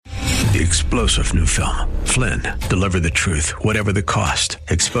The explosive new film, Flynn, deliver the truth, whatever the cost,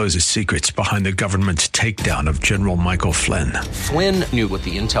 exposes secrets behind the government's takedown of General Michael Flynn. Flynn knew what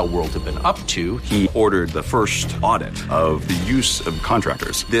the intel world had been up to. He ordered the first audit of the use of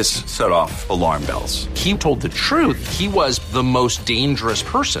contractors. This set off alarm bells. He told the truth. He was the most dangerous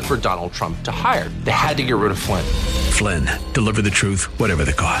person for Donald Trump to hire. They had to get rid of Flynn. Flynn, deliver the truth, whatever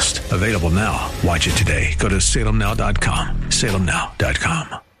the cost. Available now. Watch it today. Go to salemnow.com.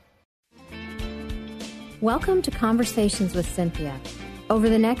 salemnow.com. Welcome to Conversations with Cynthia. Over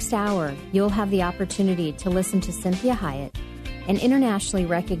the next hour, you'll have the opportunity to listen to Cynthia Hiett, an internationally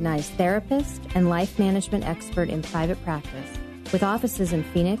recognized therapist and life management expert in private practice, with offices in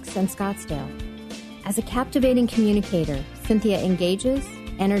Phoenix and Scottsdale. As a captivating communicator, Cynthia engages,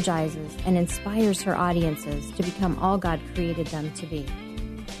 energizes, and inspires her audiences to become all God created them to be.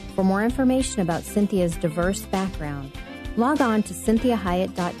 For more information about Cynthia's diverse background, log on to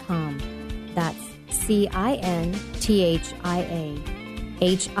CynthiaHiett.com. That's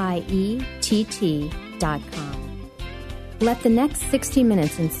CynthiaHiett.com. Let the next 60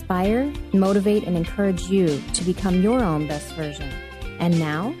 minutes inspire, motivate, and encourage you to become your own best version. And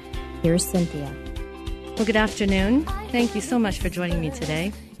now, here's Cynthia. Well, good afternoon. Thank you so much for joining me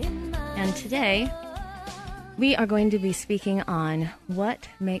today. And today, we are going to be speaking on what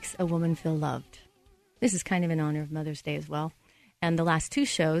makes a woman feel loved. This is kind of in honor of Mother's Day as well. And the last two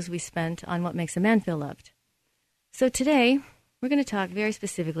shows we spent on what makes a man feel loved. So today, we're going to talk very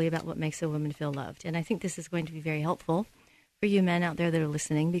specifically about what makes a woman feel loved. And I think this is going to be very helpful for you men out there that are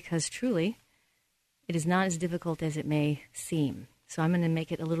listening, because truly, it is not as difficult as it may seem. So I'm going to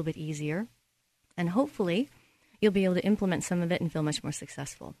make it a little bit easier. And hopefully, you'll be able to implement some of it and feel much more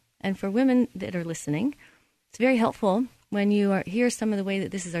successful. And for women that are listening, it's very helpful when you hear some of the way that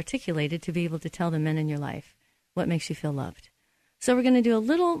this is articulated to be able to tell the men in your life what makes you feel loved. So we're going to do a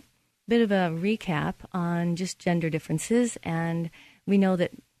little bit of a recap on just gender differences, and we know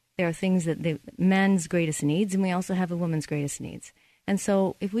that there are things that the man's greatest needs, and we also have a woman's greatest needs. And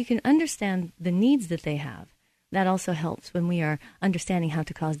so if we can understand the needs that they have, that also helps when we are understanding how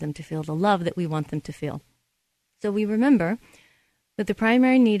to cause them to feel the love that we want them to feel. So we remember that the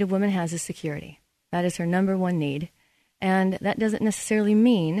primary need a woman has is security. That is her number one need, and that doesn't necessarily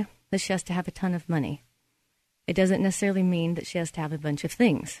mean that she has to have a ton of money. It doesn't necessarily mean that she has to have a bunch of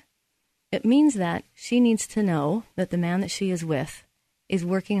things. It means that she needs to know that the man that she is with is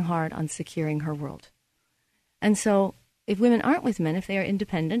working hard on securing her world. And so if women aren't with men, if they are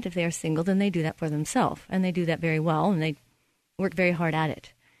independent, if they are single, then they do that for themselves. And they do that very well, and they work very hard at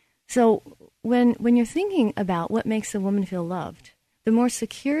it. So when you're thinking about what makes a woman feel loved, the more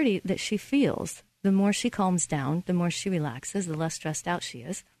security that she feels, the more she calms down, the more she relaxes, the less stressed out she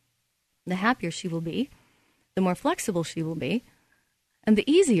is, the happier she will be, the more flexible she will be, and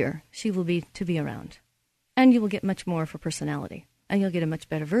the easier she will be to be around. And you will get much more of her personality, and you'll get a much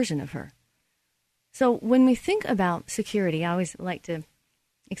better version of her. So when we think about security, I always like to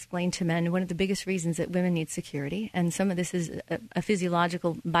explain to men one of the biggest reasons that women need security, and some of this is a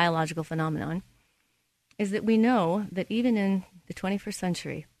physiological, biological phenomenon, is that we know that even in the 21st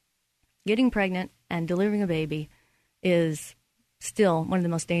century, getting pregnant and delivering a baby is still one of the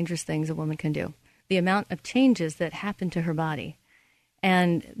most dangerous things a woman can do. The amount of changes that happen to her body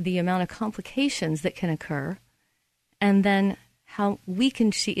and the amount of complications that can occur, and then how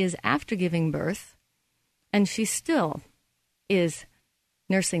weakened she is after giving birth, and she still is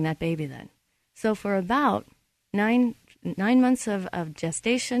nursing that baby then. So for about nine months of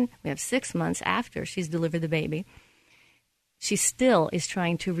gestation, we have 6 months after she's delivered the baby, she still is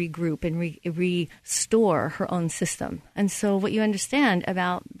trying to regroup and restore her own system. And so what you understand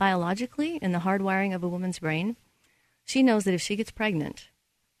about biologically in the hardwiring of a woman's brain, she knows that if she gets pregnant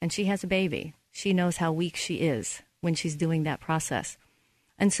and she has a baby, she knows how weak she is when she's doing that process.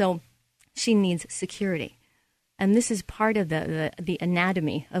 And so she needs security. And this is part of the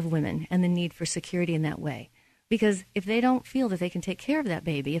anatomy of women and the need for security in that way. Because if they don't feel that they can take care of that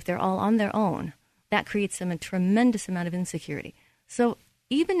baby, if they're all on their own, that creates them a tremendous amount of insecurity. So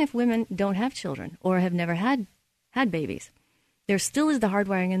even if women don't have children or have never had babies, there still is the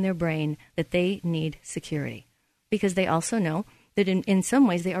hardwiring in their brain that they need security, because they also know that in some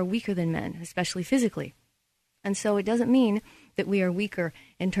ways they are weaker than men, especially physically. And so it doesn't mean that we are weaker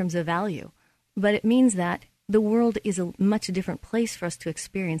in terms of value, but it means that the world is a much different place for us to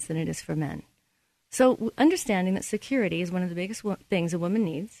experience than it is for men. So understanding that security is one of the biggest things a woman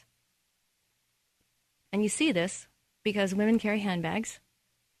needs. And you see this because women carry handbags.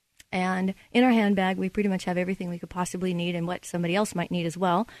 And in our handbag, we pretty much have everything we could possibly need and what somebody else might need as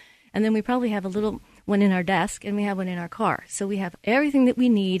well. And then we probably have a little one in our desk and we have one in our car. So we have everything that we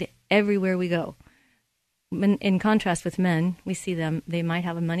need everywhere we go. In contrast with men, we see them, they might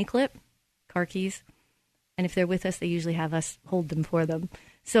have a money clip, car keys, and if they're with us, they usually have us hold them for them.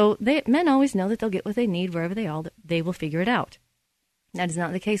 So men always know that they'll get what they need wherever they are. They will figure it out. That is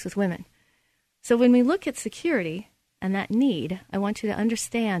not the case with women. So when we look at security and that need, I want you to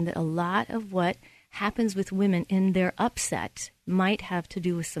understand that a lot of what happens with women in their upset might have to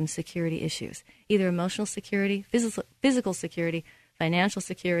do with some security issues, either emotional security, physical security, financial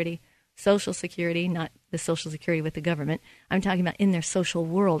security, social security, not the social security with the government. I'm talking about in their social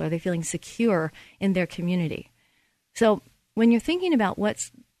world. Are they feeling secure in their community? So when you're thinking about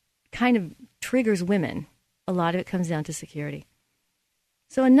what's kind of triggers women, a lot of it comes down to security.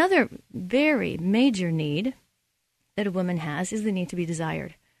 So another very major need that a woman has is the need to be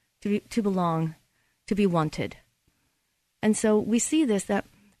desired, to belong, to be wanted. And so we see this, that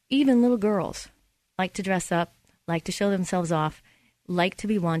even little girls like to dress up, like to show themselves off, like to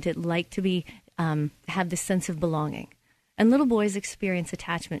be wanted, like to be have this sense of belonging. And little boys experience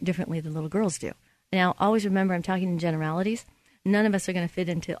attachment differently than little girls do. Now, always remember, I'm talking in generalities. None of us are going to fit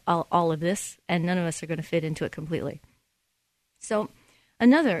into all of this, and none of us are going to fit into it completely. So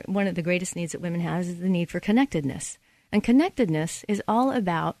another one of the greatest needs that women have is the need for connectedness. And connectedness is all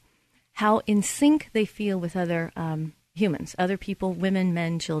about how in sync they feel with other humans, other people, women,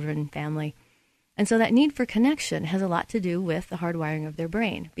 men, children, family. And so that need for connection has a lot to do with the hardwiring of their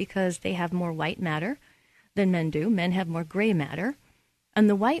brain, because they have more white matter than men do. Men have more gray matter. And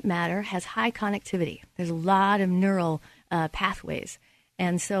the white matter has high connectivity. There's a lot of neural pathways.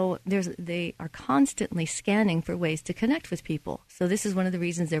 And so they are constantly scanning for ways to connect with people. So this is one of the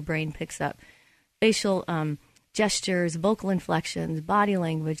reasons their brain picks up facial gestures, vocal inflections, body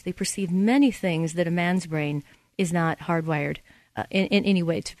language. They perceive many things that a man's brain is not hardwired in any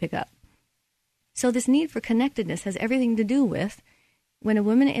way to pick up. So this need for connectedness has everything to do with when a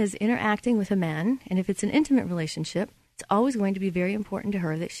woman is interacting with a man, and if it's an intimate relationship, it's always going to be very important to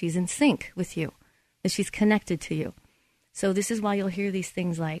her that she's in sync with you, that she's connected to you. So this is why you'll hear these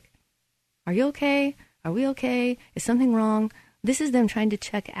things like, are you okay? Are we okay? Is something wrong? This is them trying to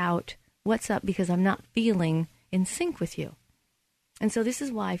check out what's up because I'm not feeling in sync with you. And so this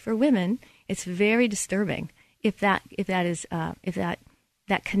is why for women, it's very disturbing if that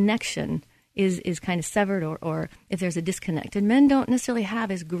connection is kind of severed or if there's a disconnect. And men don't necessarily have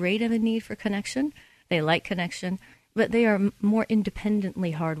as great of a need for connection. They like connection, but they are more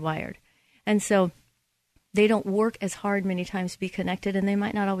independently hardwired. And so they don't work as hard many times to be connected, and they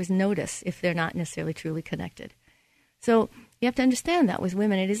might not always notice if they're not necessarily truly connected. So you have to understand that with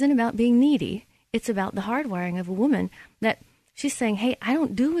women, it isn't about being needy. It's about the hardwiring of a woman that she's saying, hey, I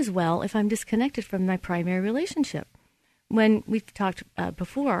don't do as well if I'm disconnected from my primary relationship. When we've talked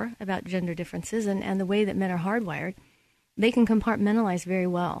before about gender differences and the way that men are hardwired, they can compartmentalize very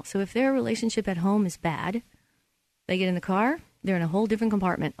well. So if their relationship at home is bad, they get in the car, they're in a whole different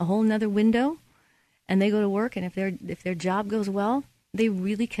compartment, a whole nother window, and they go to work, and if their job goes well, they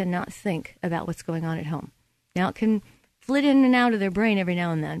really cannot think about what's going on at home. Now, it can flit in and out of their brain every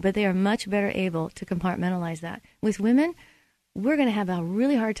now and then, but they are much better able to compartmentalize that. With women, we're going to have a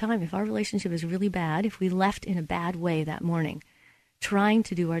really hard time if our relationship is really bad, if we left in a bad way that morning, trying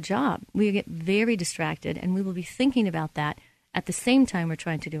to do our job. We get very distracted, and we will be thinking about that at the same time we're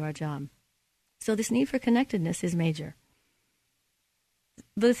trying to do our job. So this need for connectedness is major.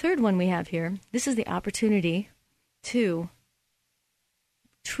 The third one we have here, this is the opportunity to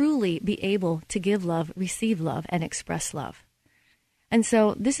truly be able to give love, receive love, and express love. And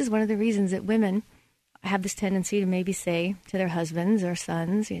so this is one of the reasons that women have this tendency to maybe say to their husbands or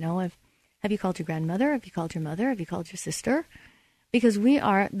sons, have you called your grandmother? Have you called your mother? Have you called your sister? Because we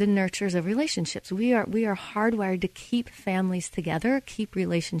are the nurturers of relationships. We are hardwired to keep families together, keep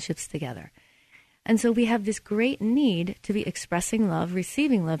relationships together. And so we have this great need to be expressing love,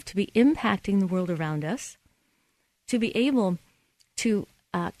 receiving love, to be impacting the world around us, to be able to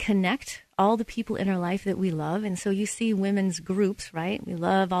connect all the people in our life that we love. And so you see women's groups, right? We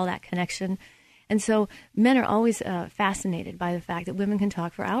love all that connection. And so men are always fascinated by the fact that women can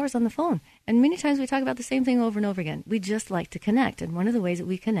talk for hours on the phone. And many times we talk about the same thing over and over again. We just like to connect. And one of the ways that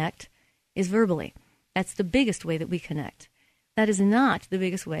we connect is verbally. That's the biggest way that we connect. That is not the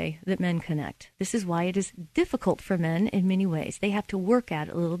biggest way that men connect. This is why it is difficult for men in many ways. They have to work at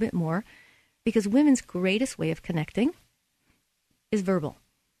it a little bit more because women's greatest way of connecting is verbal.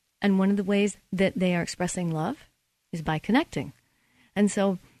 And one of the ways that they are expressing love is by connecting. And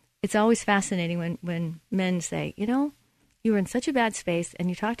so it's always fascinating when men say, you were in such a bad space and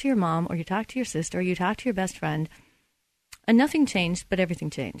you talked to your mom or you talked to your sister or you talked to your best friend and nothing changed, but everything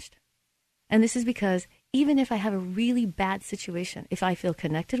changed. And this is because even if I have a really bad situation, if I feel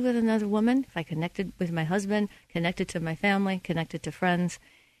connected with another woman, if I connected with my husband, connected to my family, connected to friends,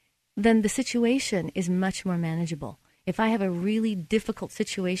 then the situation is much more manageable. If I have a really difficult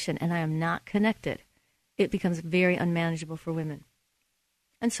situation and I am not connected, it becomes very unmanageable for women.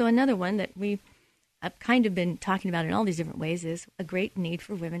 And so another one that I've kind of been talking about in all these different ways is a great need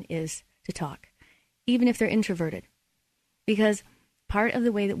for women is to talk, even if they're introverted. Because part of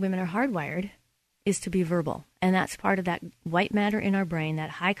the way that women are hardwired is to be verbal. And that's part of that white matter in our brain, that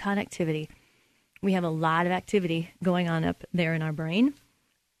high connectivity. We have a lot of activity going on up there in our brain,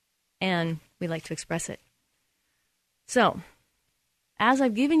 and we like to express it. So, as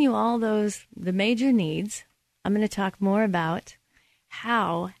I've given you all the major needs, I'm going to talk more about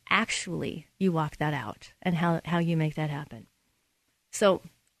how actually you walk that out and how you make that happen. So,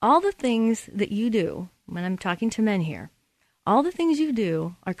 all the things that you do, when I'm talking to men here, all the things you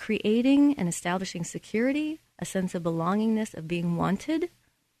do are creating and establishing security, a sense of belongingness, of being wanted,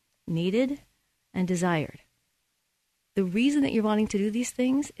 needed, and desired. The reason that you're wanting to do these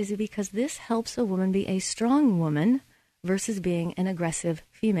things is because this helps a woman be a strong woman versus being an aggressive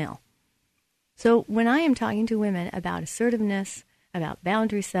female. So when I am talking to women about assertiveness, about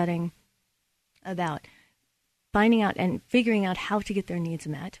boundary setting, about finding out and figuring out how to get their needs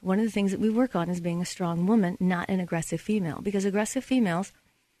met, one of the things that we work on is being a strong woman, not an aggressive female, because aggressive females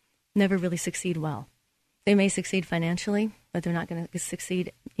never really succeed well. They may succeed financially, but they're not going to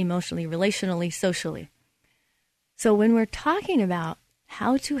succeed emotionally, relationally, socially. So when we're talking about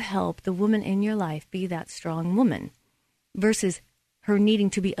how to help the woman in your life be that strong woman versus her needing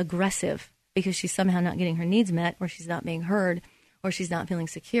to be aggressive because she's somehow not getting her needs met, or she's not being heard, or she's not feeling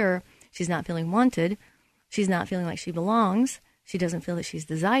secure, she's not feeling wanted, she's not feeling like she belongs, she doesn't feel that she's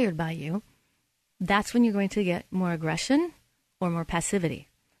desired by you, that's when you're going to get more aggression or more passivity.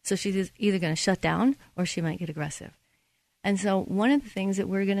 So she's either going to shut down or she might get aggressive. And so one of the things that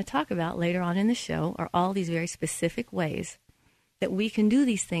we're going to talk about later on in the show are all these very specific ways that we can do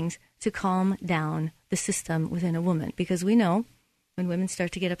these things to calm down the system within a woman. Because we know when women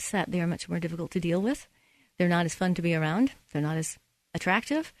start to get upset, they are much more difficult to deal with. They're not as fun to be around. They're not as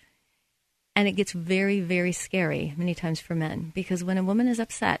attractive. And it gets very, very scary many times for men. Because when a woman is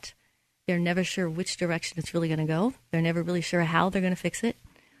upset, they're never sure which direction it's really going to go. They're never really sure how they're going to fix it.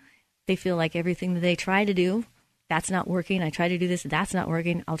 They feel like everything that they try to do, that's not working. I try to do this, that's not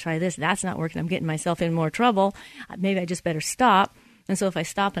working. I'll try this, that's not working. I'm getting myself in more trouble. Maybe I just better stop. And so if I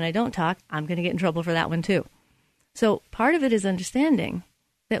stop and I don't talk, I'm going to get in trouble for that one too. So part of it is understanding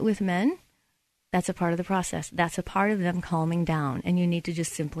that with men, that's a part of the process. That's a part of them calming down. And you need to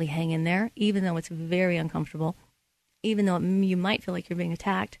just simply hang in there, even though it's very uncomfortable, even though you might feel like you're being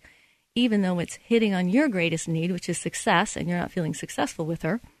attacked, even though it's hitting on your greatest need, which is success, and you're not feeling successful with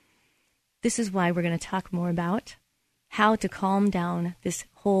her. This is why we're going to talk more about how to calm down this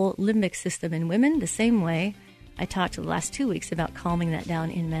whole limbic system in women, the same way I talked the last 2 weeks about calming that down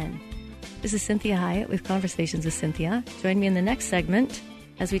in men. This is Cynthia Hiett with Conversations with Cynthia. Join me in the next segment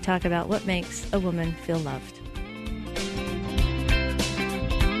as we talk about what makes a woman feel loved.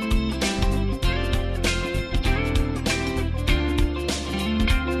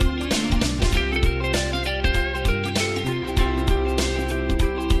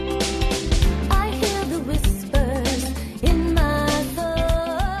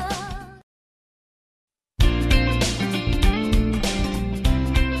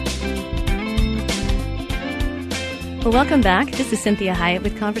 Well, welcome back. This is Cynthia Hiett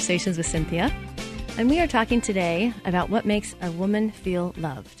with Conversations with Cynthia. And we are talking today about what makes a woman feel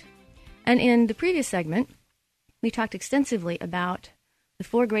loved. And in the previous segment, we talked extensively about the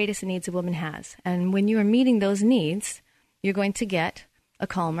 4 greatest needs a woman has. And when you are meeting those needs, you're going to get a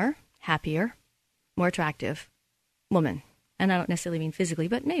calmer, happier, more attractive woman. And I don't necessarily mean physically,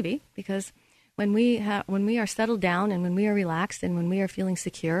 but maybe, because when we are settled down and when we are relaxed and when we are feeling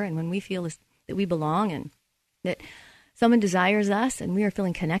secure and when we feel that we belong and that someone desires us and we are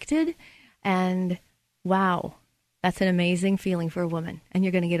feeling connected, and wow, that's an amazing feeling for a woman. And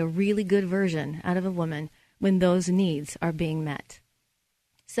you're going to get a really good version out of a woman when those needs are being met.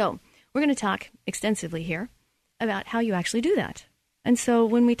 So we're going to talk extensively here about how you actually do that. And so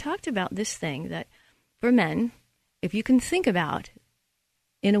when we talked about this thing that for men, if you can think about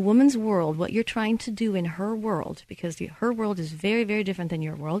in a woman's world, what you're trying to do in her world, because her world is very, very different than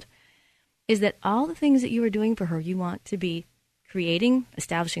your world, is that all the things that you are doing for her, you want to be creating,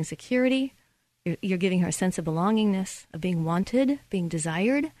 establishing security. You're giving her a sense of belongingness, of being wanted, being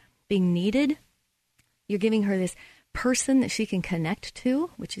desired, being needed. You're giving her this person that she can connect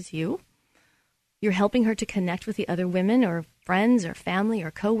to, which is you. You're helping her to connect with the other women or friends or family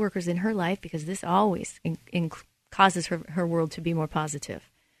or coworkers in her life, because this always causes her world to be more positive.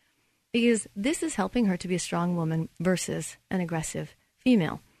 Because this is helping her to be a strong woman versus an aggressive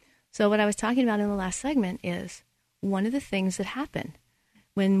female. So what I was talking about in the last segment is one of the things that happen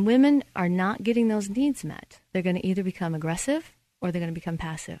when women are not getting those needs met. They're going to either become aggressive or they're going to become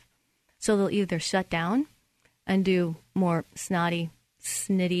passive. So they'll either shut down and do more snotty,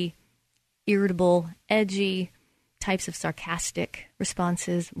 snitty, irritable, edgy types of sarcastic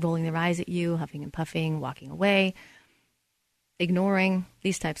responses, rolling their eyes at you, huffing and puffing, walking away, ignoring,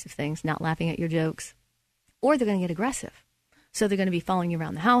 these types of things, not laughing at your jokes. Or they're going to get aggressive. So they're going to be following you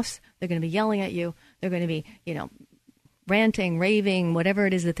around the house. They're going to be yelling at you. They're going to be, ranting, raving, whatever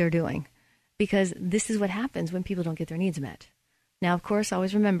it is that they're doing. Because this is what happens when people don't get their needs met. Now, of course,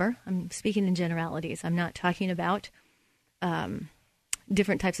 always remember, I'm speaking in generalities. I'm not talking about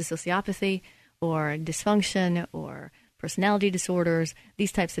different types of sociopathy or dysfunction or personality disorders,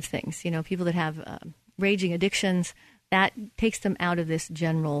 these types of things. People that have raging addictions, that takes them out of this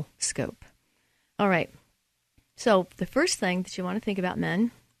general scope. All right. So the first thing that you want to think about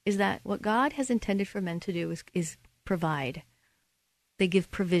men is that what God has intended for men to do is provide. They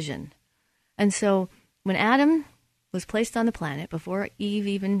give provision. And so when Adam was placed on the planet, before Eve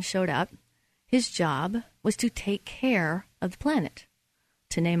even showed up, his job was to take care of the planet,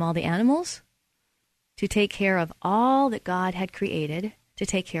 to name all the animals, to take care of all that God had created, to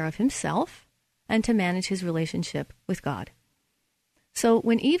take care of himself, and to manage his relationship with God. So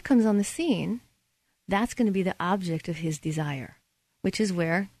when Eve comes on the scene, that's going to be the object of his desire, which is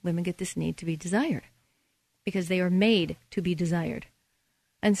where women get this need to be desired, because they are made to be desired.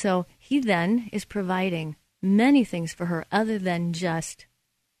 And so he then is providing many things for her other than just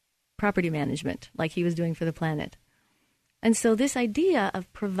property management, like he was doing for the planet. And so this idea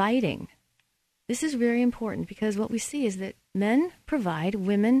of providing, this is very important, because what we see is that men provide,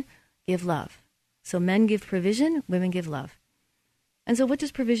 women give love. So men give provision, women give love. And so what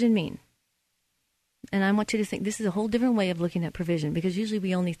does provision mean? And I want you to think, this is a whole different way of looking at provision, because usually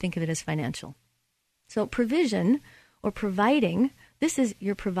we only think of it as financial. So provision or providing, this is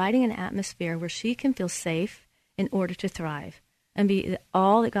you're providing an atmosphere where she can feel safe in order to thrive and be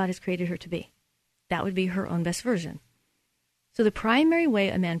all that God has created her to be. That would be her own best version. So the primary way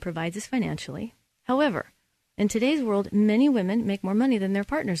a man provides is financially. However, in today's world, many women make more money than their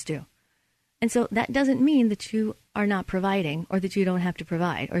partners do. And so that doesn't mean that you are not providing or that you don't have to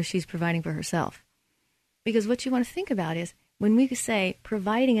provide or she's providing for herself. Because what you want to think about is when we say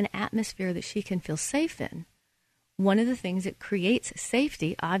providing an atmosphere that she can feel safe in, one of the things that creates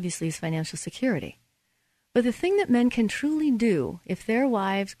safety, obviously, is financial security. But the thing that men can truly do, if their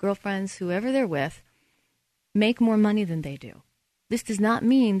wives, girlfriends, whoever they're with, make more money than they do, this does not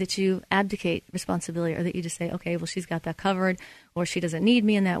mean that you abdicate responsibility or that you just say, okay, well, she's got that covered or she doesn't need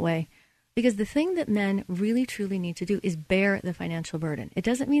me in that way. Because the thing that men really, truly need to do is bear the financial burden. It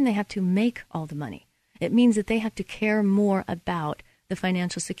doesn't mean they have to make all the money. It means that they have to care more about the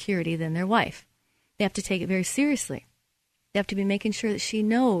financial security than their wife. They have to take it very seriously. They have to be making sure that she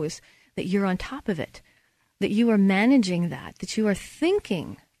knows that you're on top of it, that you are managing that you are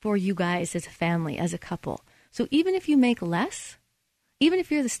thinking for you guys as a family, as a couple. So even if you make less, even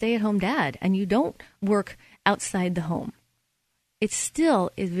if you're the stay-at-home dad and you don't work outside the home, it still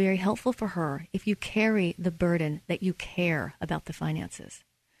is very helpful for her if you carry the burden that you care about the finances.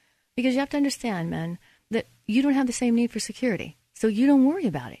 Because you have to understand, men, that you don't have the same need for security. So you don't worry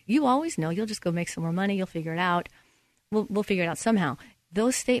about it. You always know you'll just go make some more money. You'll figure it out. We'll figure it out somehow.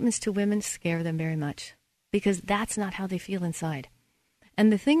 Those statements to women scare them very much because that's not how they feel inside.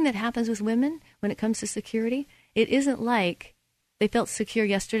 And the thing that happens with women when it comes to security, it isn't like they felt secure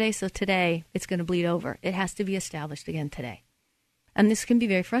yesterday, so today it's going to bleed over. It has to be established again today. And this can be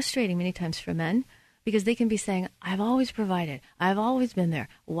very frustrating many times for men because they can be saying, I've always provided. I've always been there.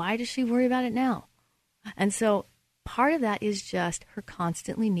 Why does she worry about it now? And so part of that is just her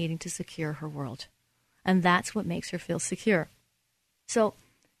constantly needing to secure her world. And that's what makes her feel secure. So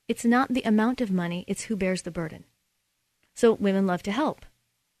it's not the amount of money, it's who bears the burden. So women love to help.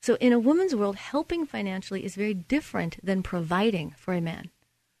 So in a woman's world, helping financially is very different than providing for a man.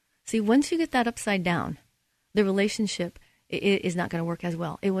 See, once you get that upside down, the relationship is not going to work as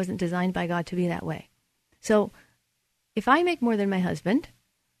well. It wasn't designed by God to be that way. So if I make more than my husband,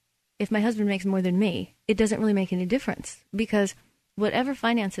 if my husband makes more than me, it doesn't really make any difference because whatever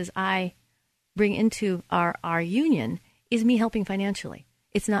finances I bring into our union is me helping financially.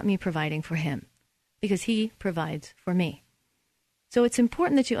 It's not me providing for him because he provides for me. So it's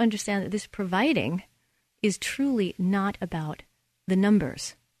important that you understand that this providing is truly not about the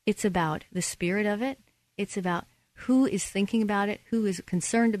numbers. It's about the spirit of it. It's about who is thinking about it, who is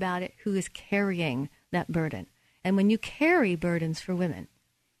concerned about it, who is carrying that burden. And when you carry burdens for women,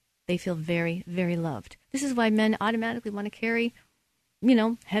 they feel very, very loved. This is why men automatically want to carry,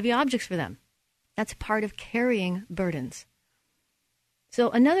 heavy objects for them. That's part of carrying burdens. So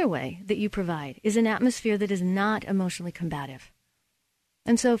another way that you provide is an atmosphere that is not emotionally combative.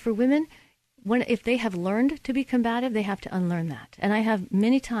 And so for women, if they have learned to be combative, they have to unlearn that. And I have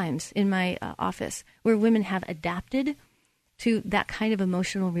many times in my office where women have adapted to that kind of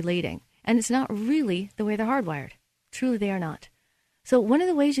emotional relating. And it's not really the way they're hardwired. Truly, they are not. So one of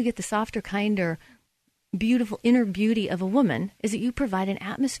the ways you get the softer, kinder, beautiful inner beauty of a woman is that you provide an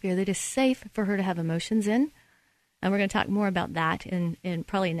atmosphere that is safe for her to have emotions in. And we're going to talk more about that in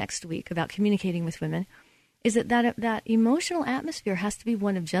probably next week, about communicating with women, is that emotional atmosphere has to be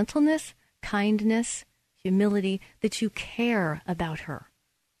one of gentleness, kindness, humility, that you care about her.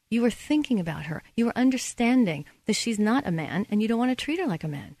 You are thinking about her. You are understanding that she's not a man and you don't want to treat her like a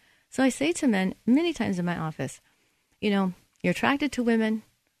man. So I say to men many times in my office, you're attracted to women,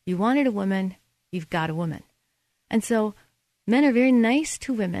 you wanted a woman, you've got a woman. And so men are very nice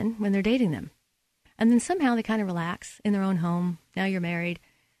to women when they're dating them. And then somehow they kind of relax in their own home. Now you're married.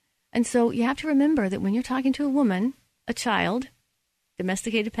 And so you have to remember that when you're talking to a woman, a child,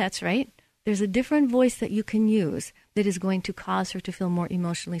 domesticated pets, right? There's a different voice that you can use that is going to cause her to feel more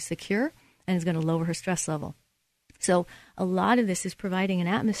emotionally secure and is going to lower her stress level. So a lot of this is providing an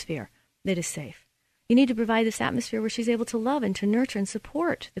atmosphere that is safe. You need to provide this atmosphere where she's able to love and to nurture and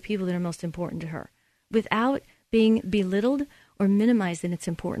support the people that are most important to her without being belittled or minimized in its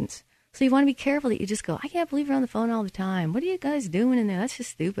importance. So you want to be careful that you just go, I can't believe you're on the phone all the time. What are you guys doing in there? That's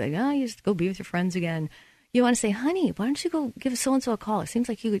just stupid. You just go be with your friends again. You want to say, honey, why don't you go give so-and-so a call? It seems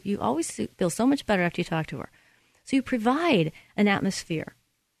like you always feel so much better after you talk to her. So you provide an atmosphere.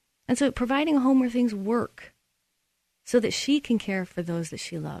 And so providing a home where things work so that she can care for those that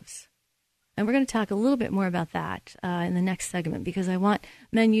she loves. And we're going to talk a little bit more about that in the next segment, because I want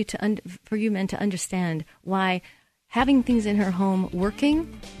for you men to understand why having things in her home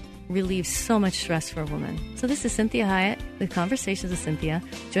working relieves so much stress for a woman. So this is Cynthia Hiett with Conversations with Cynthia.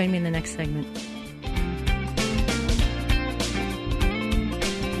 Join me in the next segment.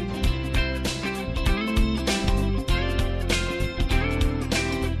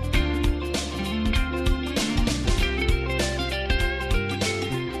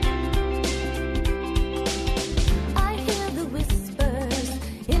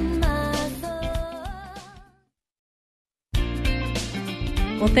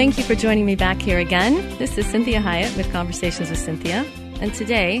 Well, thank you for joining me back here again. This is Cynthia Hiett with Conversations with Cynthia. And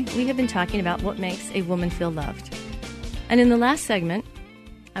today we have been talking about what makes a woman feel loved. And in the last segment,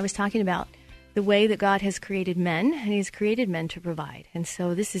 I was talking about the way that God has created men, and He's created men to provide. And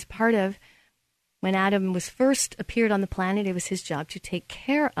so this is part of when Adam was first appeared on the planet, it was his job to take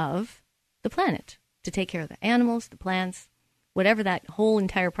care of the planet, to take care of the animals, the plants, whatever that whole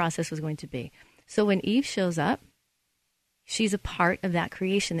entire process was going to be. So when Eve shows up, she's a part of that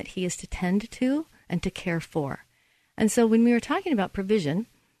creation that he is to tend to and to care for. And so when we were talking about provision,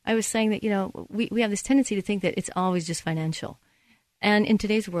 I was saying that, we have this tendency to think that it's always just financial. And in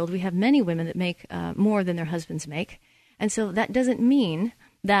today's world, we have many women that make more than their husbands make. And so that doesn't mean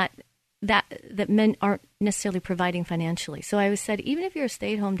that men aren't necessarily providing financially. So I said, even if you're a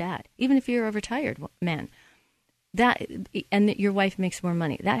stay-at-home dad, even if you're a retired man, and that your wife makes more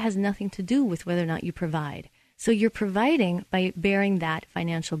money, that has nothing to do with whether or not you provide. So you're providing by bearing that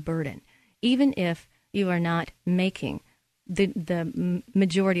financial burden, even if you are not making the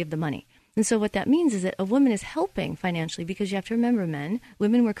majority of the money. And so what that means is that a woman is helping financially, because you have to remember,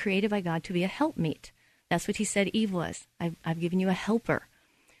 women were created by God to be a helpmeet. That's what He said Eve was. I've given you a helper.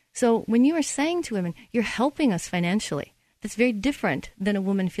 So when you are saying to women, you're helping us financially, that's very different than a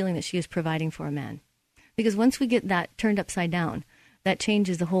woman feeling that she is providing for a man. Because once we get that turned upside down, that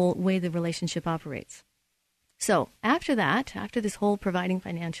changes the whole way the relationship operates. So after this whole providing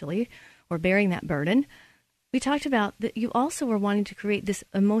financially or bearing that burden, we talked about that you also were wanting to create this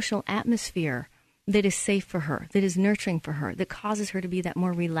emotional atmosphere that is safe for her, that is nurturing for her, that causes her to be that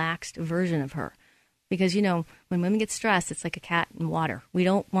more relaxed version of her. Because, when women get stressed, it's like a cat in water. We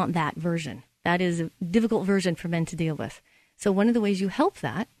don't want that version. That is a difficult version for men to deal with. So one of the ways you help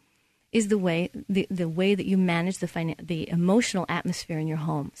that is the way that you manage the emotional atmosphere in your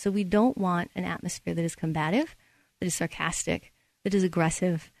home. So we don't want an atmosphere that is combative, that is sarcastic, that is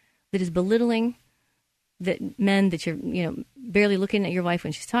aggressive, that is belittling, that you're barely looking at your wife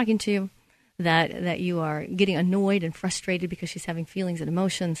when she's talking to you, that you are getting annoyed and frustrated because she's having feelings and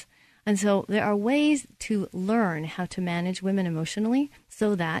emotions. And so there are ways to learn how to manage women emotionally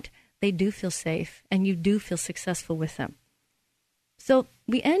so that they do feel safe and you do feel successful with them. So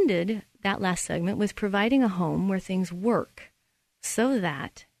we ended that last segment with providing a home where things work so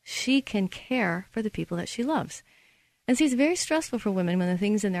that she can care for the people that she loves. And see, it's very stressful for women when the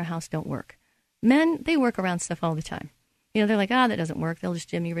things in their house don't work. Men, they work around stuff all the time. You know, they're like, that doesn't work. They'll just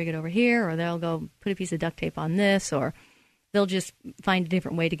jimmy rig it over here, or they'll go put a piece of duct tape on this, or they'll just find a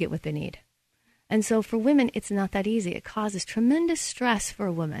different way to get what they need. And so for women, it's not that easy. It causes tremendous stress for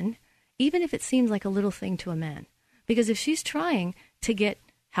a woman, even if it seems like a little thing to a man. Because if she's trying to get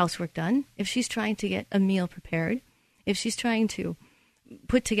housework done, if she's trying to get a meal prepared, if she's trying to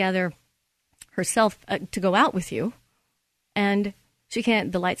put together herself to go out with you, and she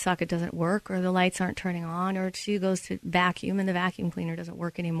can't, the light socket doesn't work, or the lights aren't turning on, or she goes to vacuum and the vacuum cleaner doesn't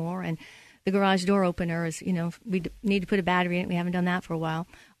work anymore, and the garage door opener is, we need to put a battery in it. We haven't done that for a while.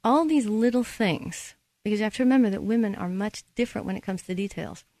 All these little things, because you have to remember that women are much different when it comes to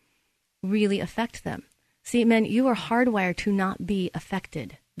details, really affect them. See, men, you are hardwired to not be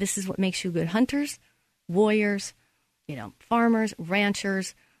affected. This is what makes you good hunters, warriors, farmers,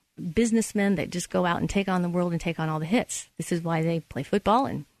 ranchers, businessmen that just go out and take on the world and take on all the hits. This is why they play football,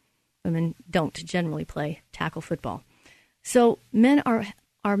 and women don't generally play tackle football. So men are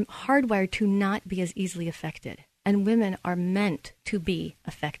hardwired to not be as easily affected, and women are meant to be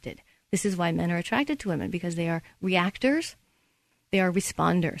affected. This is why men are attracted to women, because they are reactors, they are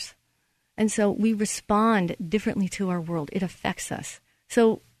responders. And so we respond differently to our world. It affects us.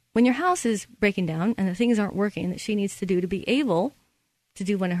 So when your house is breaking down and the things aren't working that she needs to do to be able to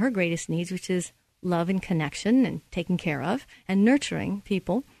do one of her greatest needs, which is love and connection and taking care of and nurturing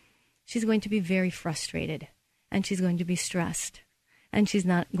people, she's going to be very frustrated, and she's going to be stressed, and she's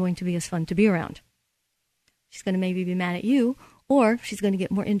not going to be as fun to be around. She's going to maybe be mad at you, or she's going to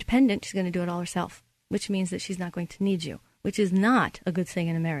get more independent. She's going to do it all herself, which means that she's not going to need you, which is not a good thing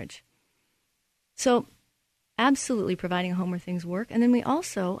in a marriage. So absolutely providing a home where things work. And then we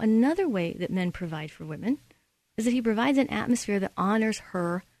also, another way that men provide for women is that he provides an atmosphere that honors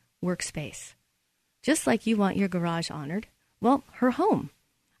her workspace. Just like you want your garage honored, well, her home.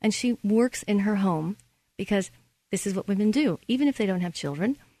 And she works in her home because this is what women do. Even if they don't have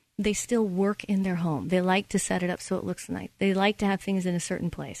children, they still work in their home. They like to set it up so it looks nice. They like to have things in a certain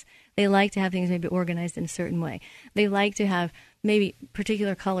place. They like to have things maybe organized in a certain way. They like to have maybe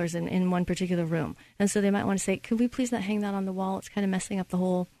particular colors in one particular room. And so they might want to say, could we please not hang that on the wall? It's kind of messing up the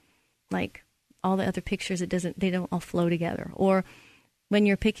whole, all the other pictures. They don't all flow together. Or when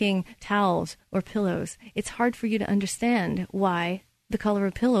you're picking towels or pillows, it's hard for you to understand why the color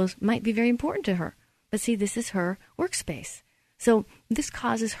of pillows might be very important to her. But see, this is her workspace. So this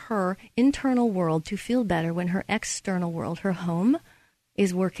causes her internal world to feel better when her external world, her home,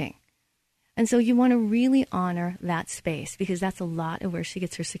 is working. And so you want to really honor that space, because that's a lot of where she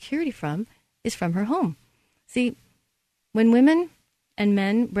gets her security from, is from her home. See, when women and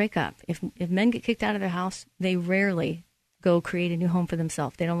men break up, if men get kicked out of their house, they rarely go create a new home for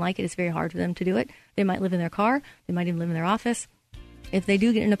themselves. They don't like it. It's very hard for them to do it. They might live in their car. They might even live in their office. If they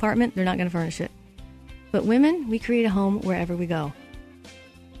do get an apartment, they're not going to furnish it. But women, we create a home wherever we go.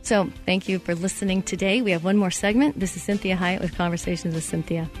 So thank you for listening today. We have one more segment. This is Cynthia Hiett with Conversations with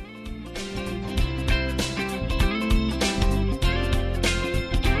Cynthia.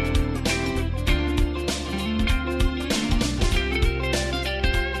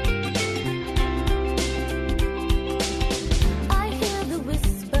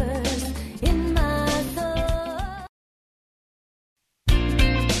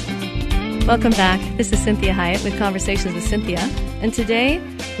 Welcome back. This is Cynthia Hiett with Conversations with Cynthia. And today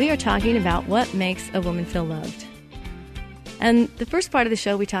we are talking about what makes a woman feel loved. And the first part of the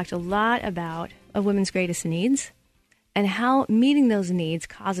show, we talked a lot about a woman's greatest needs and how meeting those needs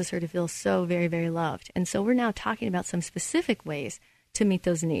causes her to feel so very, very loved. And so we're now talking about some specific ways to meet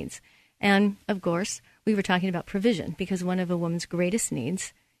those needs. And of course, we were talking about provision, because one of a woman's greatest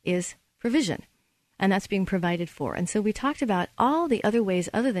needs is provision. And that's being provided for. And so we talked about all the other ways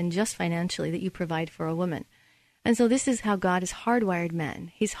other than just financially that you provide for a woman. And so this is how God has hardwired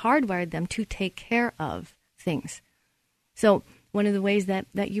men. He's hardwired them to take care of things. So one of the ways that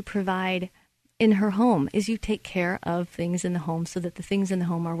you provide in her home is you take care of things in the home so that the things in the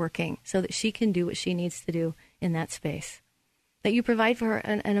home are working, so that she can do what she needs to do in that space. That you provide for her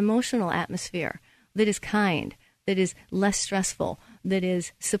an emotional atmosphere that is kind, that is less stressful, that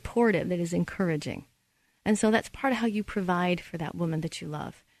is supportive, that is encouraging. And so that's part of how you provide for that woman that you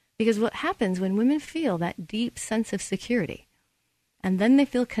love. Because what happens when women feel that deep sense of security, and then they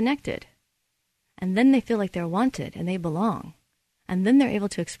feel connected, and then they feel like they're wanted and they belong, and then they're able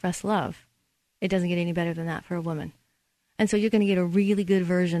to express love, it doesn't get any better than that for a woman. And so you're going to get a really good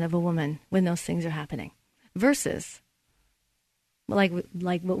version of a woman when those things are happening. Versus, like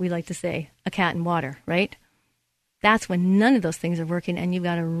what we like to say, a cat in water, right? That's when none of those things are working and you've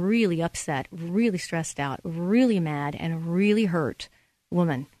got a really upset, really stressed out, really mad, and really hurt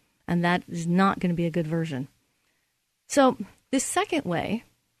woman. And that is not going to be a good version. So this second way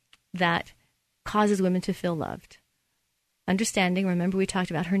that causes women to feel loved, understanding, remember we talked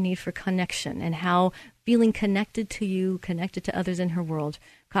about her need for connection and how feeling connected to you, connected to others in her world,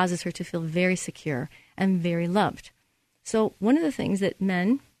 causes her to feel very secure and very loved. So one of the things that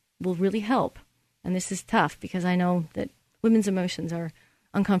men will really help, and this is tough because I know that women's emotions are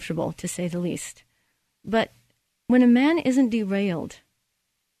uncomfortable, to say the least. But when a man isn't derailed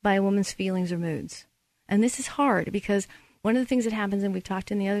by a woman's feelings or moods, and this is hard because one of the things that happens, and we've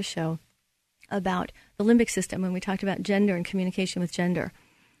talked in the other show about the limbic system, when we talked about gender and communication with gender,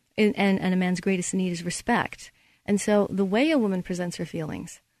 and a man's greatest need is respect. And so the way a woman presents her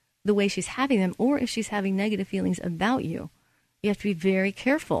feelings, the way she's having them, or if she's having negative feelings about you, you have to be very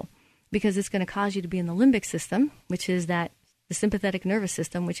careful, because it's going to cause you to be in the limbic system, which is the sympathetic nervous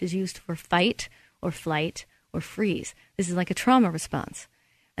system, which is used for fight or flight or freeze. This is like a trauma response.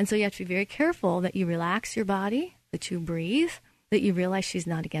 And so you have to be very careful that you relax your body, that you breathe, that you realize she's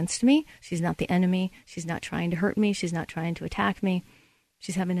not against me, she's not the enemy, she's not trying to hurt me, she's not trying to attack me,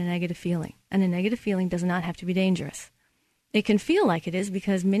 she's having a negative feeling. And a negative feeling does not have to be dangerous. It can feel like it is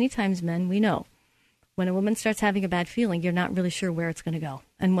because many times men, we know, when a woman starts having a bad feeling, you're not really sure where it's going to go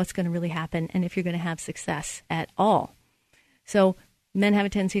and what's going to really happen and if you're going to have success at all. So men have a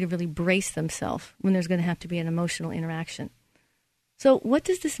tendency to really brace themselves when there's going to have to be an emotional interaction. So what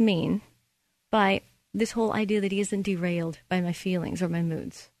does this mean by this whole idea that he isn't derailed by my feelings or my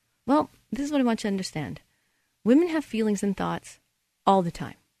moods? Well, this is what I want you to understand. Women have feelings and thoughts all the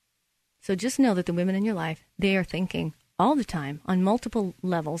time. So just know that the women in your life, they are thinking all the time on multiple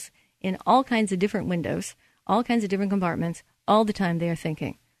levels, in all kinds of different windows, all kinds of different compartments. All the time they are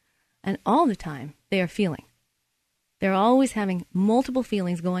thinking. And all the time they are feeling. They're always having multiple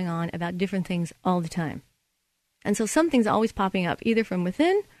feelings going on about different things all the time. And so something's always popping up, either from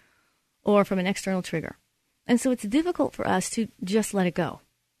within or from an external trigger. And so it's difficult for us to just let it go.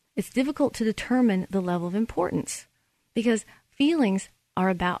 It's difficult to determine the level of importance because feelings are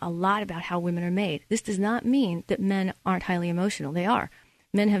a lot about how women are made. This does not mean that men aren't highly emotional. They are.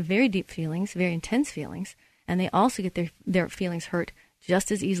 Men have very deep feelings, very intense feelings, and they also get their feelings hurt just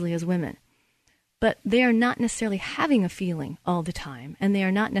as easily as women. But they are not necessarily having a feeling all the time, and they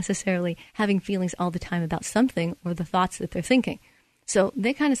are not necessarily having feelings all the time about something or the thoughts that they're thinking. So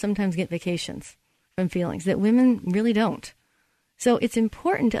they kind of sometimes get vacations from feelings that women really don't. So it's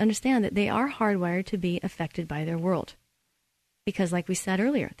important to understand that they are hardwired to be affected by their world. Because like we said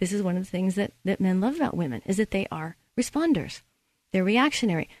earlier, this is one of the things that men love about women, is that they are responders. They're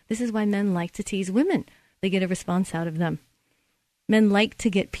reactionary. This is why men like to tease women. They get a response out of them. Men like to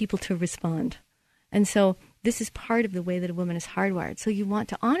get people to respond. And so this is part of the way that a woman is hardwired. So you want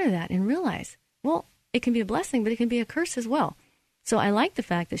to honor that and realize, well, it can be a blessing, but it can be a curse as well. So I like the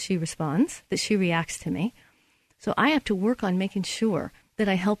fact that she responds, that she reacts to me. So I have to work on making sure that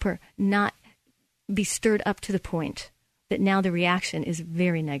I help her not be stirred up to the point that now the reaction is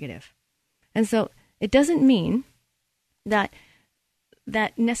very negative. And so it doesn't mean that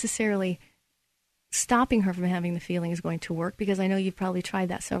necessarily stopping her from having the feeling is going to work, because I know you've probably tried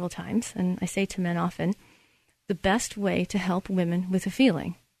that several times. And I say to men often, the best way to help women with a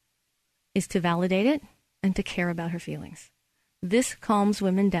feeling is to validate it and to care about her feelings. This calms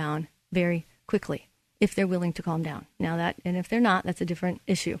women down very quickly if they're willing to calm down. And if they're not, that's a different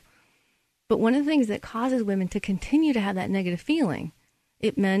issue. But one of the things that causes women to continue to have that negative feeling,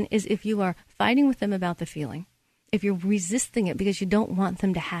 men, is if you are fighting with them about the feeling, if you're resisting it because you don't want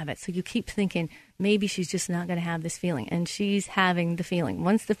them to have it. So you keep thinking, maybe she's just not going to have this feeling. And she's having the feeling.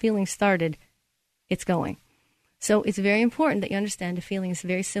 Once the feeling started, it's going. So it's very important that you understand a feeling is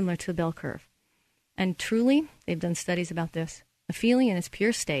very similar to a bell curve. And truly, they've done studies about this. A feeling in its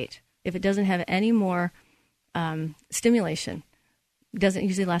pure state, if it doesn't have any more stimulation, doesn't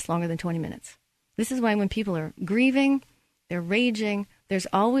usually last longer than 20 minutes. This is why when people are grieving, they're raging, there's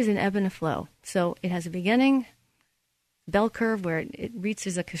always an ebb and a flow. So it has a beginning, bell curve where it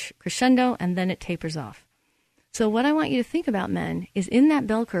reaches a crescendo and then it tapers off. So what I want you to think about, men, is in that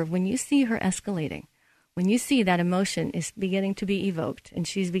bell curve, when you see her escalating, when you see that emotion is beginning to be evoked and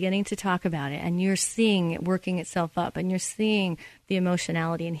she's beginning to talk about it and you're seeing it working itself up and you're seeing the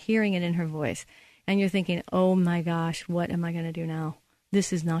emotionality and hearing it in her voice and you're thinking, oh my gosh, what am I going to do now?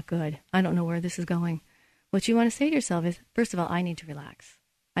 This is not good. I don't know where this is going. what you want to say to yourself is, first of all, I need to relax.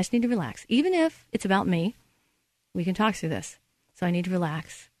 I just need to relax. Even if it's about me, we can talk through this. So I need to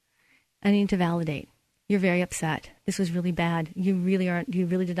relax. I need to validate. You're very upset. This was really bad. You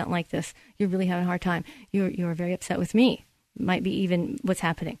really did not like this. You're really having a hard time. You're very upset with me. Might be even what's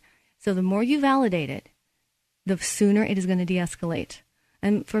happening. So the more you validate it, the sooner it is going to de-escalate.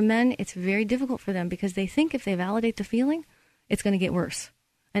 And for men, it's very difficult for them because they think if they validate the feeling, it's going to get worse.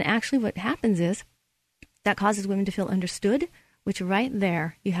 And actually what happens is that causes women to feel understood, which right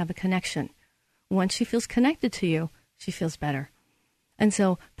there you have a connection. Once she feels connected to you, she feels better. And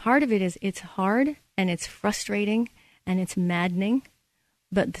so part of it is it's hard and it's frustrating and it's maddening.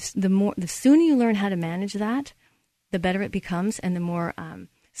 But the sooner you learn how to manage that, the better it becomes and the more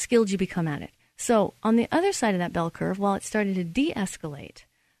skilled you become at it. So on the other side of that bell curve, while it started to de-escalate,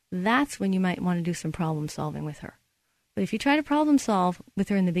 that's when you might want to do some problem solving with her. But if you try to problem solve with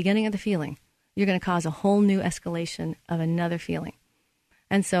her in the beginning of the feeling, you're going to cause a whole new escalation of another feeling.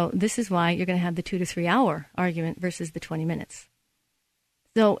 And so this is why you're going to have the 2 to 3 hour argument versus the 20 minutes.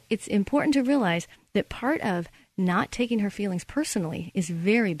 So it's important to realize that part of not taking her feelings personally is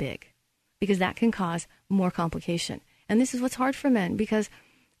very big because that can cause more complication. And this is what's hard for men because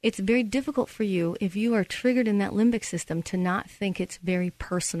it's very difficult for you if you are triggered in that limbic system to not think it's very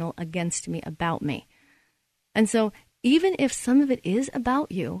personal against me, about me. And so even if some of it is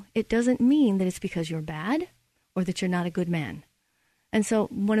about you, it doesn't mean that it's because you're bad or that you're not a good man. And so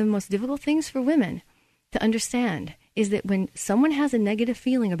one of the most difficult things for women to understand is that when someone has a negative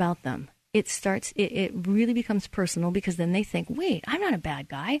feeling about them, it really becomes personal because then they think, wait, I'm not a bad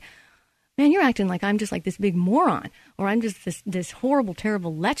guy. Man, you're acting like I'm just like this big moron, or I'm just this horrible,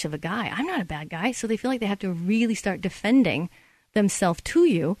 terrible lech of a guy. I'm not a bad guy. So they feel like they have to really start defending themselves to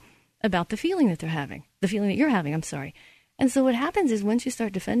you about the feeling that they're having, the feeling that you're having, I'm sorry. And so what happens is once you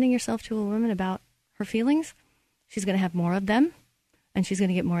start defending yourself to a woman about her feelings, she's going to have more of them, and she's going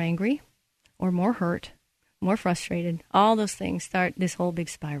to get more angry or more hurt, more frustrated. All those things start this whole big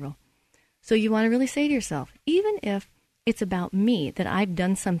spiral. So you want to really say to yourself, even if it's about me, that I've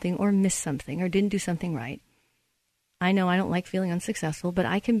done something or missed something or didn't do something right. I know I don't like feeling unsuccessful, but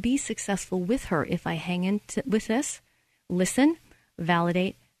I can be successful with her if I hang in with this, listen,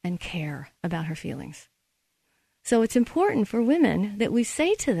 validate, and care about her feelings. So it's important for women that we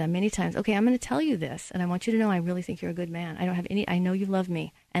say to them many times, okay, I'm going to tell you this, and I want you to know I really think you're a good man. I know you love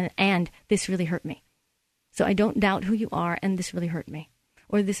me, and this really hurt me. So I don't doubt who you are, and this really hurt me.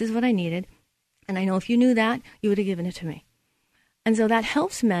 Or this is what I needed. And I know if you knew that, you would have given it to me. And so that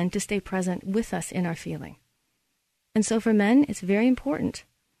helps men to stay present with us in our feeling. And so for men, it's very important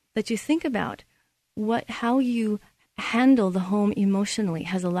that you think about how you handle the home emotionally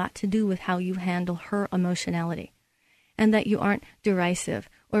has a lot to do with how you handle her emotionality. And that you aren't derisive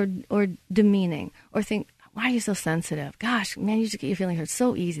or demeaning or think, why are you so sensitive? Gosh, man, you just get your feelings hurt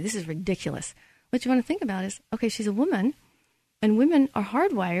so easy. This is ridiculous. What you want to think about is, okay, she's a woman. And women are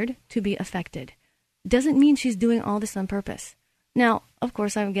hardwired to be affected. Doesn't mean she's doing all this on purpose. Now, of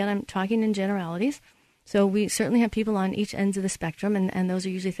course, I'm talking in generalities. So we certainly have people on each ends of the spectrum, and those are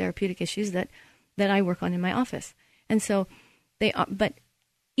usually therapeutic issues that I work on in my office. And so they are, but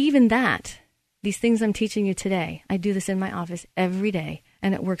even that, these things I'm teaching you today, I do this in my office every day,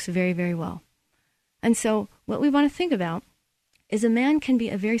 and it works very, very well. And so what we want to think about is a man can be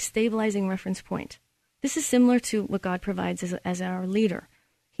a very stabilizing reference point. This is similar to what God provides as our leader.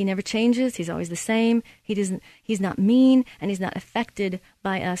 He never changes. He's always the same. He's not mean, and he's not affected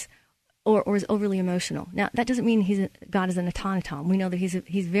by us or is overly emotional. Now, that doesn't mean God is an automaton. We know that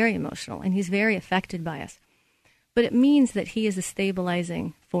he's very emotional, and he's very affected by us. But it means that he is a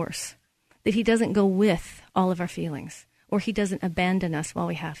stabilizing force, that he doesn't go with all of our feelings, or he doesn't abandon us while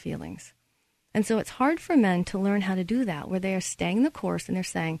we have feelings. And so it's hard for men to learn how to do that, where they are staying the course and they're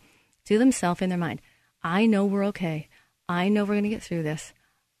saying to themselves in their mind, I know we're okay. I know we're going to get through this.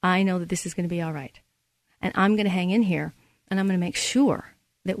 I know that this is going to be all right. And I'm going to hang in here, and I'm going to make sure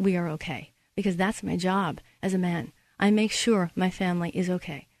that we are okay, because that's my job as a man. I make sure my family is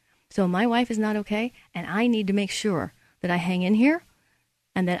okay. So my wife is not okay, and I need to make sure that I hang in here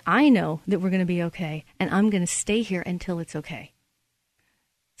and that I know that we're going to be okay, and I'm going to stay here until it's okay.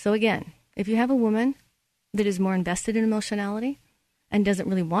 So again, if you have a woman that is more invested in emotionality and doesn't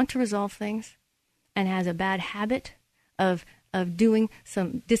really want to resolve things, and has a bad habit of doing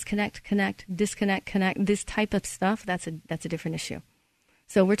some disconnect, connect, this type of stuff, that's a different issue.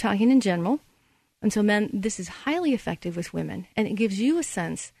 So we're talking in general. And so men, this is highly effective with women, and it gives you a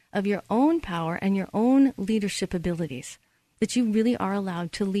sense of your own power and your own leadership abilities, that you really are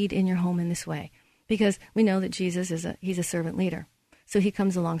allowed to lead in your home in this way. Because we know that Jesus he's a servant leader. So he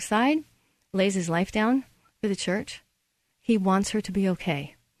comes alongside, lays his life down for the church. He wants her to be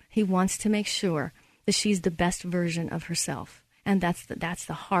okay. He wants to make sure that she's the best version of herself. And that's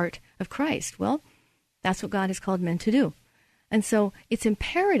the heart of Christ. Well, that's what God has called men to do. And so it's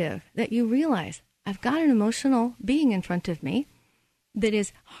imperative that you realize I've got an emotional being in front of me that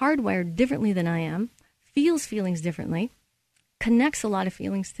is hardwired differently than I am, feels feelings differently, connects a lot of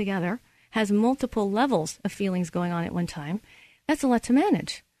feelings together, has multiple levels of feelings going on at one time. That's a lot to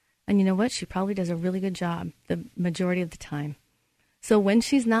manage. And you know what? She probably does a really good job the majority of the time. So when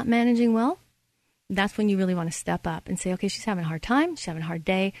she's not managing well, that's when you really want to step up and say, okay, she's having a hard time. She's having a hard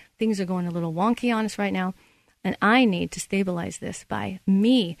day. Things are going a little wonky on us right now. And I need to stabilize this by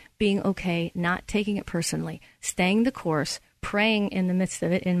me being okay, not taking it personally, staying the course, praying in the midst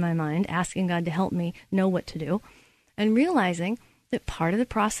of it in my mind, asking God to help me know what to do, and realizing that part of the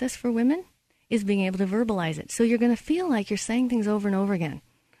process for women is being able to verbalize it. So you're going to feel like you're saying things over and over again.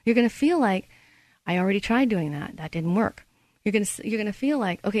 You're going to feel like, I already tried doing that. That didn't work. You're going to feel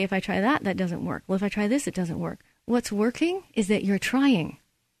like, okay, if I try that, that doesn't work. Well, if I try this, it doesn't work. What's working is that you're trying.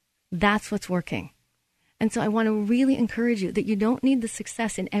 That's what's working. And so I want to really encourage you that you don't need the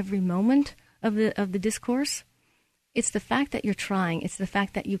success in every moment of the discourse. It's the fact that you're trying. It's the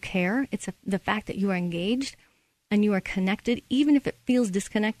fact that you care. It's the fact that you are engaged and you are connected. Even if it feels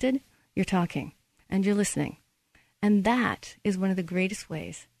disconnected, you're talking and you're listening. And that is one of the greatest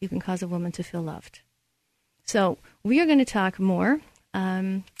ways you can cause a woman to feel loved. So we are going to talk more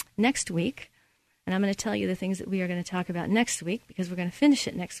next week. And I'm going to tell you the things that we are going to talk about next week because we're going to finish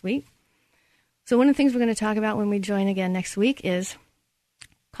it next week. So one of the things we're going to talk about when we join again next week is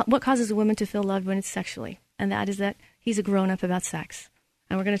what causes a woman to feel loved when it's sexually. And that is that he's a grown-up about sex.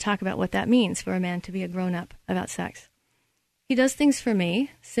 And we're going to talk about what that means for a man to be a grown-up about sex. He does things for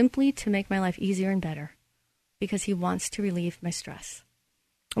me simply to make my life easier and better because he wants to relieve my stress.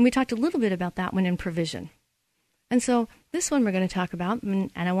 And we talked a little bit about that one in provision. And so this one we're going to talk about,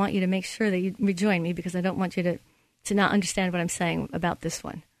 and I want you to make sure that you rejoin me because I don't want you to not understand what I'm saying about this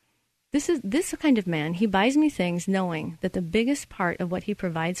one. This kind of man, he buys me things knowing that the biggest part of what he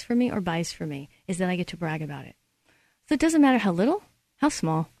provides for me or buys for me is that I get to brag about it. So it doesn't matter how little, how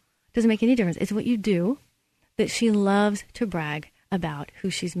small, it doesn't make any difference. It's what you do that she loves to brag about who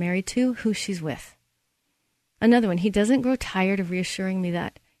she's married to, who she's with. Another one, he doesn't grow tired of reassuring me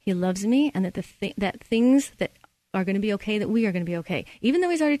that he loves me and that that things that are going to be okay, that we are going to be okay. Even though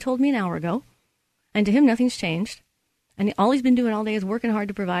he's already told me an hour ago, and to him nothing's changed, and all he's been doing all day is working hard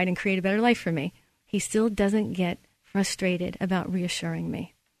to provide and create a better life for me, he still doesn't get frustrated about reassuring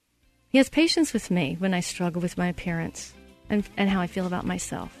me. He has patience with me when I struggle with my appearance and how I feel about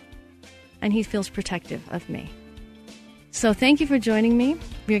myself. And he feels protective of me. So thank you for joining me.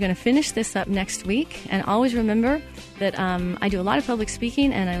 We're going to finish this up next week. And always remember that I do a lot of public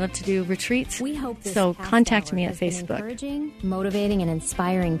speaking and I love to do retreats. We hope this so contact me at Facebook. Encouraging, motivating, and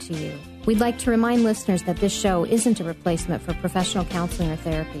inspiring to you. We'd like to remind listeners that this show isn't a replacement for professional counseling or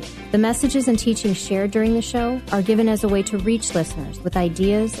therapy. The messages and teachings shared during the show are given as a way to reach listeners with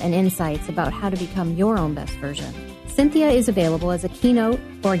ideas and insights about how to become your own best version. Cynthia is available as a keynote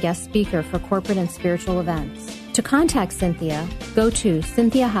or a guest speaker for corporate and spiritual events. To contact Cynthia, go to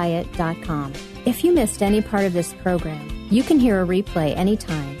CynthiaHyatt.com. If you missed any part of this program, you can hear a replay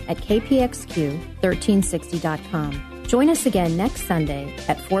anytime at kpxq1360.com. Join us again next Sunday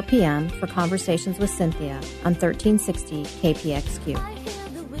at 4 p.m. for Conversations with Cynthia on 1360 KPXQ.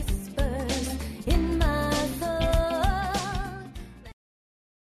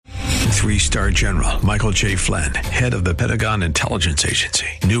 3-star General Michael J. Flynn, head of the Pentagon Intelligence Agency,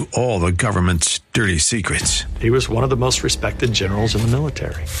 knew all the government's dirty secrets. He was one of the most respected generals in the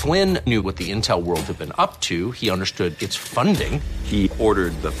military. Flynn knew what the intel world had been up to. He understood its funding. He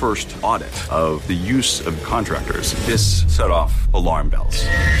ordered the first audit of the use of contractors. This set off alarm bells.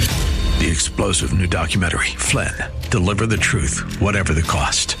 The explosive new documentary, Flynn, Deliver the Truth, Whatever the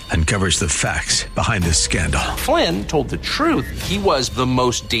Cost, uncovers the facts behind this scandal. Flynn told the truth. He was the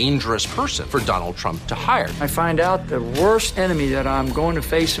most dangerous person for Donald Trump to hire. I find out the worst enemy that I'm going to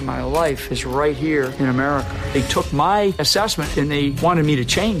face in my life is right here in America. They took my assessment and they wanted me to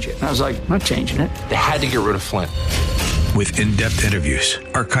change it. And I was like, I'm not changing it. They had to get rid of Flynn. With in-depth interviews,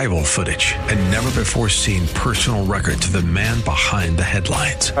 archival footage, and never-before-seen personal records of the man behind the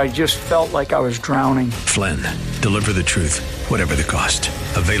headlines. I just felt like I was drowning. Flynn, Deliver the Truth, Whatever the Cost.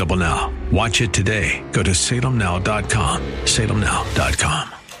 Available now. Watch it today. Go to salemnow.com.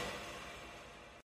 salemnow.com.